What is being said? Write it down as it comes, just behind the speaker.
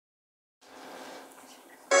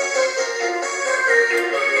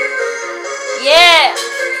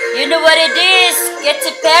know what it is. Get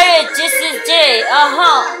to Paris, this is J.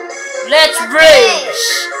 Let's bridge.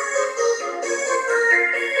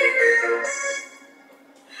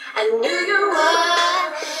 I knew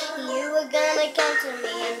you were gonna come to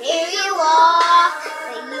me, and here you are.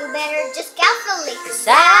 But you better just calculate, 'cause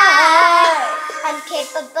I'm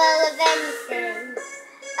capable of anything,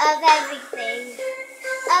 of everything,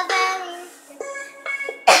 of anything.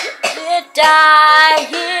 You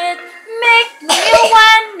diet, make me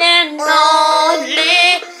one and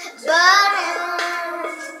only. But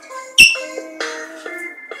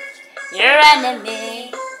Your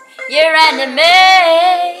enemy, your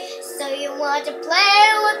enemy. so you want to play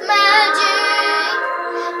with magic?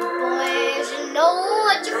 Boys, you know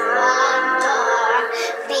what you're fond of.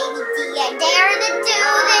 Baby, do you dare to do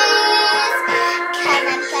this? 'Cause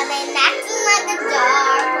I'm coming acting like a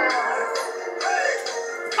dark horse.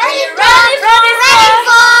 Are you ready for a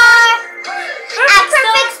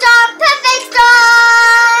perfect storm, perfect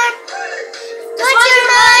storm? What's your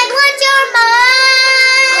mind, what's your mind?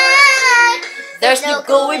 There's no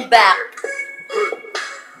going back.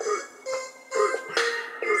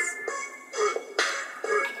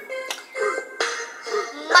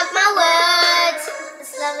 Mark my words,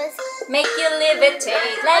 this love is Make you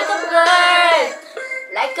levitate like a bird.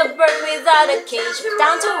 Like a bird without a cage, but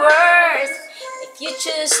down to earth. If you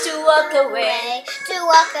choose to walk away, to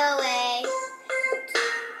walk away.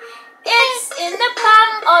 it's in the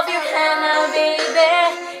palm of your hand now, baby.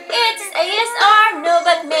 It's a yes or no,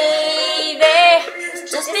 but maybe.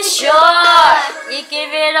 Just be sure you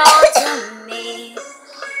give it all to me.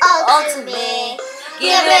 All to me.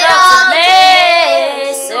 Give it all to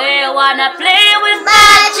me. So you wanna play with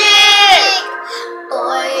magic?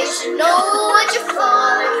 Boy, you should know what you're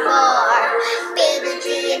falling for. Baby, do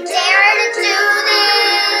you dare to do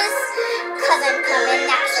this? 'Cause I'm coming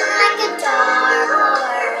at you like a dark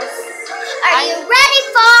horse. Are you ready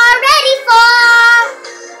for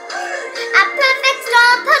a perfect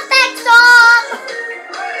storm, perfect storm?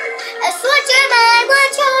 It's what your mind,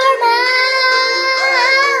 what your mind.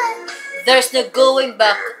 There's no going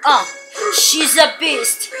back. She's a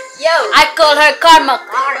beast. Yo, I call her karma.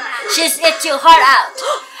 She's eat your heart out.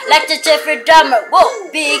 Like the Jeffrey Dahmer. Whoa,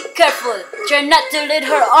 be careful. Try not to lead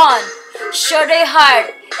her on. Sure, they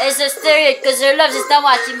hard as a stereo, 'cause her love is not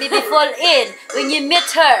watching maybe fall in when you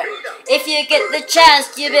meet her. If you get the chance,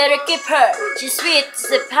 you better keep her. She's sweet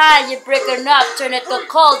as a pie, you break her knob, turn it to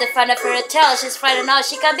cold. They find a fairy tale, she's frightened now.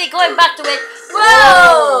 She can be going back to it.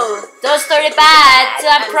 Whoa! Those story bad, so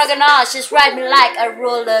I'm progging on. She's riding me like a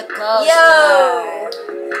roller coaster. Yo.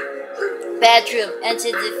 Bedroom,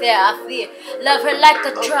 into the fair I feel. Love her like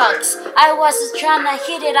a drugs. I was just trying to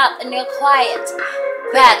hit it up in your quiet.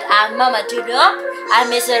 But I'm mama to up. I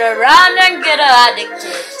miss her around and get her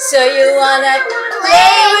addicted. So you wanna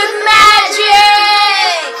play with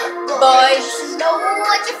magic? Boys, you know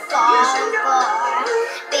what you're falling for.